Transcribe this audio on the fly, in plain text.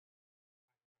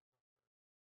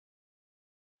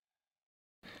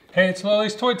Hey, it's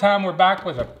Lily's Toy Time. We're back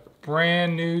with a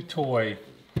brand new toy.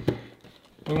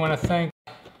 We want to thank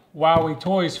WowWee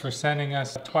Toys for sending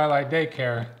us Twilight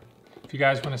Daycare. If you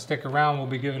guys want to stick around, we'll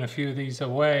be giving a few of these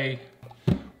away.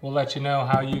 We'll let you know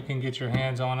how you can get your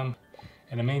hands on them.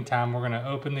 In the meantime, we're going to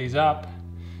open these up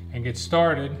and get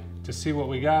started to see what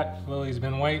we got. Lily's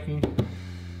been waiting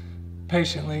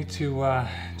patiently to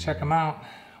check them out.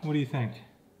 What do you think?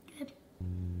 Good.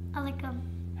 I like them.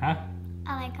 Huh?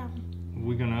 I like them.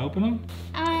 We gonna open them?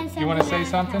 You want to say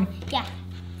something? Yeah.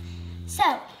 So,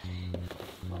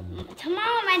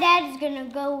 tomorrow my dad is gonna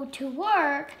go to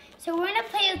work, so we're gonna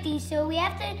play with these. So we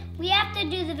have to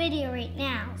do the video right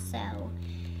now. So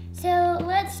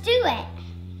let's do it.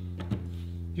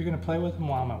 You're gonna play with them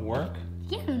while I'm at work?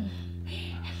 Yeah.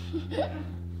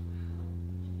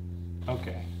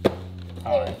 Okay.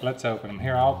 All right, let's open them.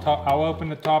 Here, I'll open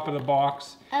the top of the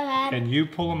box, Okay. and you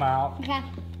pull them out. Okay.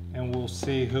 And we'll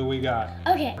see who we got.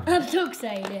 Okay, I'm so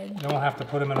excited. Then we'll have to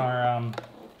put them in our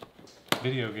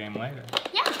video game later.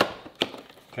 Yeah.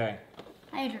 Okay.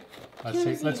 Later. Let's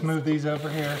see. Let's move these over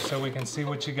here so we can see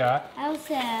what you got.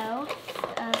 Also,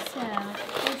 let's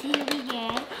see what we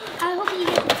get. I hope you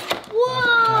get.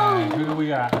 Whoa! Okay, who do we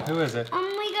got? Who is it?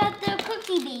 We got the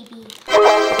cookie baby.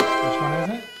 Which one is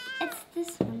it? It's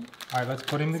this one. All right, let's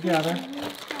put him together,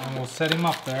 and we'll set him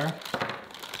up there.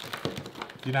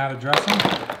 You know how to dress him?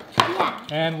 Yeah.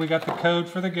 And we got the code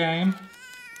for the game.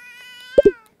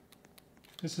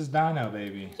 This is Dino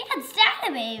Baby. Yeah, it's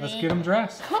Dino Baby. Let's get him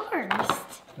dressed. Of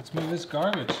course. Let's move this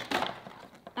garbage.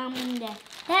 Daddy, please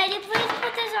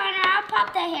put this on her. I'll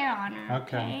pop the hair on her.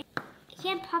 Okay. You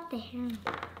can't pop the hair on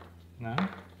her. No?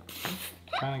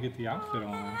 Trying to get the outfit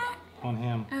on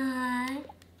him.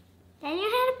 Then you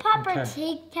had to pop her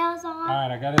pigtails on. All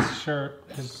right, I got his shirt,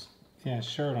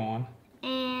 shirt on.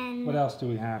 And what else do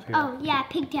we have here? Oh yeah,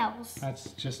 pigtails.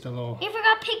 That's just a little. You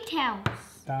forgot pigtails.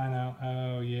 Dino.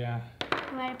 Oh yeah.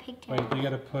 We had a pigtail. Wait, you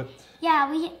gotta put.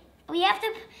 Yeah, we have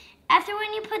to. After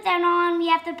when you put that on, we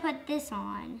have to put this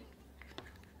on.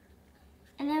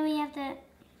 And then we have to.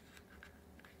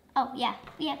 Oh yeah,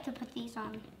 we have to put these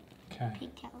on. Okay.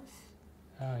 Pigtails.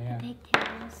 Oh yeah. The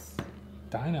pigtails.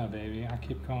 Dino Baby. I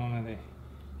keep calling it a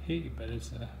he, but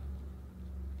it's a.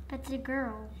 But it's a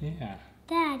girl. Yeah.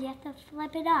 Dad, you have to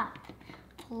flip it up.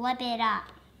 Flip it up.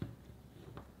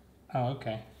 Oh,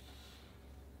 okay.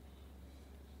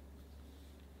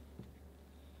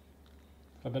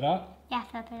 Flip it up? Yeah,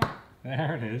 flip it up.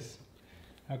 There it is.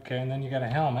 Okay, and then you got a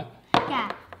helmet.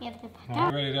 Yeah, you have to put that. Are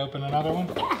you ready to open another one?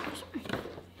 Yeah, sure.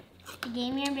 The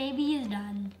game your baby is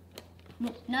done.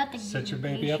 No, not the game. Sit your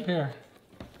baby up here.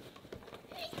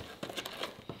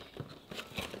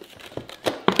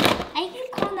 I can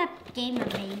call that gamer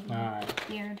baby. All right.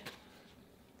 Weird.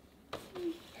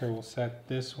 Here, we'll set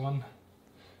this one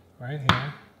right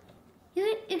here.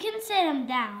 You can set him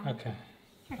down. Okay.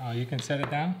 Oh, you can set it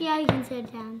down? Yeah, you can set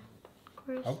it down. Of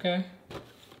course. Okay.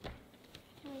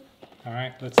 All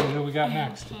right, let's see who we got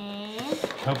next. Okay.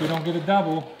 Hope we don't get a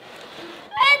double.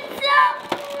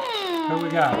 Who we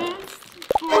got?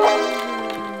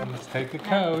 Let's take the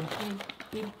code. All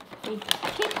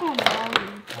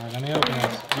right, let me open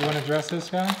this. You want to dress this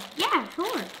guy? Yeah,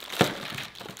 sure.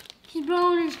 He's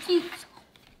blowing his cheeks.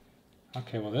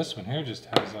 Okay, well this one here just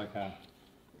has like a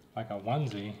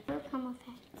onesie. Both come with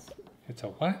hats. It's a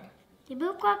what? They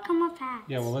both got come with hats.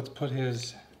 Yeah, well let's put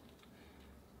his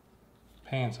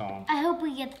pants on. I hope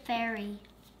we get the fairy.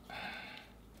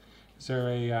 Is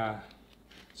there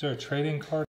a trading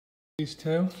card for these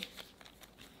two?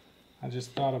 I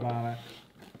just thought about it.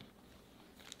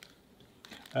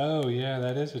 Oh yeah,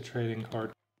 that is a trading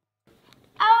card.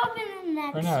 I'll open the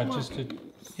next Or no, one. just a,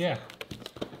 yeah.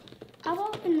 I'll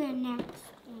open the next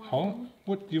one. Hold.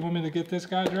 What, do you want me to get this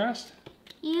guy dressed?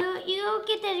 You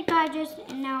get the guy dressed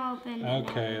and I'll open it.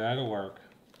 Okay, that'll work.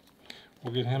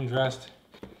 We'll get him dressed.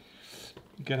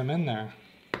 Get him in there.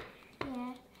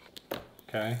 Yeah.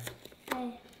 Okay.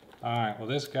 Okay. All right. Well,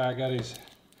 this guy got his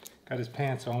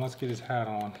pants on. Let's get his hat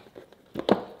on.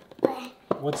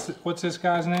 What's this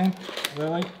guy's name?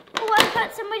 Lily? Oh, I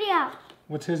cut somebody out.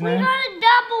 What's his We name? got a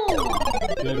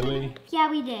double. Did we? Yeah,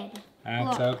 we did.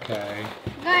 That's Look. okay.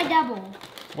 We got a double.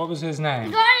 What was his We name?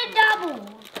 got a double.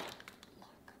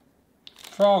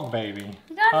 Frog Baby.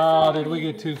 We got a Oh, frog did we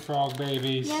baby. get two frog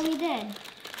babies? Yeah, we did.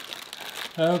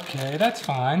 Okay, that's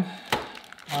fine.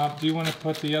 Do you want to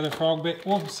put the other frog baby?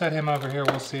 We'll set him over here.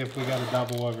 We'll see if we got a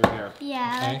double over here.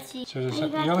 Yeah, Okay? let's see. So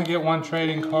you only get one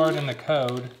trading card and the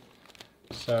code.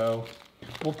 So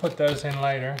we'll put those in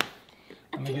later.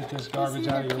 Let me get this garbage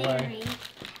out of your way.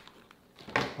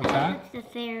 What's that? That's the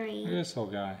fairy. Look at this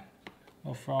little guy.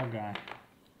 Little frog guy.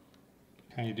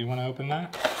 Okay, you do want to open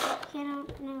that? I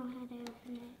don't know how to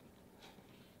open it.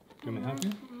 Do you want me to help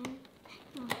you?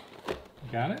 No.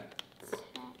 You got it?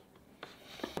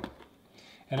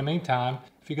 In the meantime,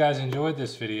 if you guys enjoyed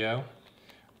this video,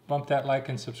 bump that like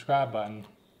and subscribe button.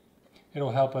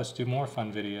 It'll help us do more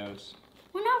fun videos.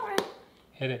 We're not ready.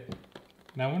 Hit it.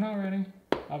 No, we're not ready.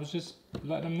 I was just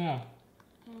letting them know.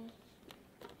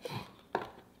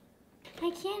 I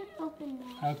can't open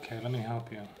that. Okay, let me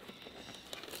help you.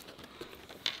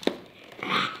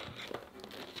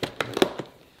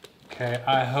 Okay,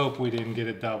 I hope we didn't get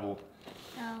a double.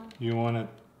 No. You want to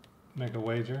make a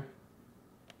wager?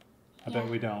 I bet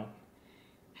Yeah. we don't.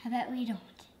 I bet we don't.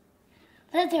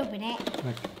 Let's open it.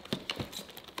 Look,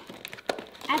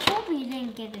 I hope we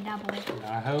didn't get a double.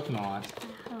 I hope not.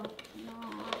 I hope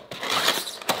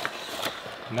not.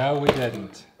 No, we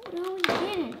didn't. No, we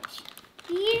didn't.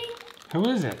 See? Who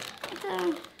is it? It's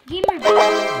a gamer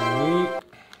baby.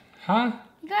 Huh?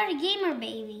 We got a gamer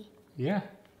baby. Yeah.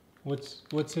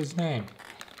 What's his name?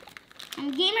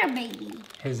 I'm gamer baby.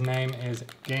 His name is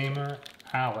Gamer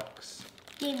Alex.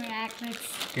 Gamer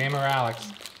Alex. Gamer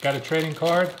Alex. Got a trading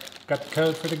card? Got the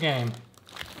code for the game.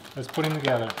 Let's put him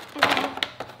together. Okay.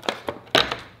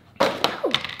 Oh,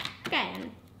 look at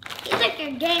him. He's like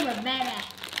a gamer baby.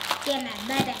 Gamer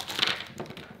baby.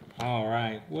 All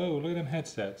right. Whoa, look at them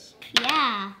headsets.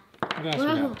 Yeah. What else we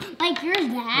Whoa. got? Like yours,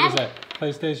 What Dad. is that?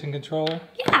 PlayStation controller?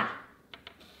 Yeah.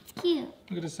 It's cute.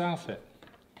 Look at this outfit.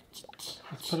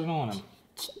 Let's put it on him.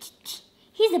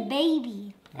 He's a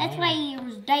baby. That's why he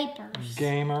wears diapers.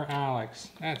 Gamer Alex.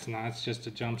 That's not. It's just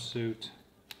a jumpsuit.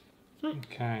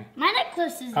 Okay. My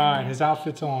necklace is All right, his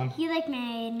outfit's on. You like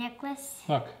my necklace?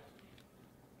 Look.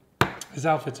 His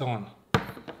outfit's on.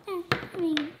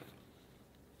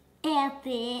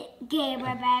 Outfit,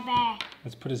 gamer baby.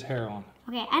 Let's put his hair on.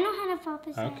 Okay, I know how to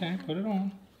focus. Okay, put it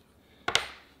on.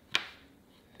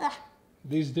 Ugh.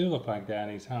 These do look like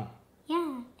daddy's, huh?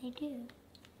 Yeah, they do.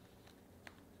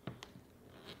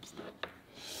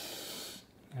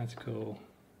 That's cool.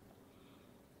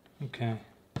 Okay.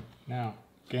 Now,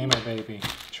 gamer baby.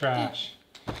 Trash.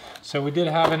 So we did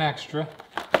have an extra.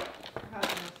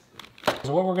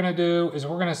 So what we're going to do is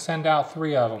we're going to send out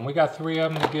 3 of them. We got 3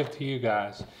 of them to give to you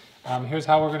guys. Here's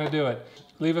how we're going to do it.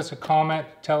 Leave us a comment.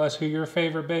 Tell us who your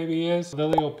favorite baby is.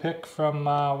 Lily will pick from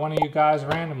one of you guys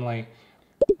randomly.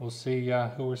 We'll see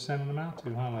who we're sending them out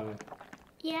to, huh, Lily?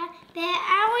 Yeah, but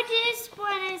I would just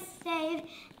want to say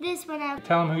this one out.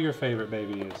 Tell them who your favorite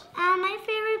baby is. My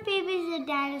favorite baby is the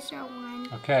dinosaur one.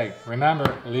 Okay,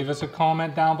 remember, leave us a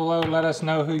comment down below. Let us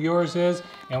know who yours is,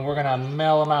 and we're going to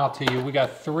mail them out to you. We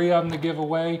got 3 of them to give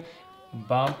away.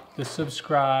 Bump the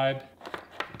subscribe,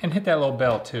 and hit that little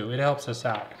bell, too. It helps us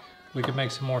out. We could make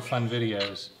some more fun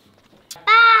videos.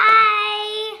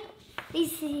 Bye! We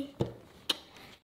see.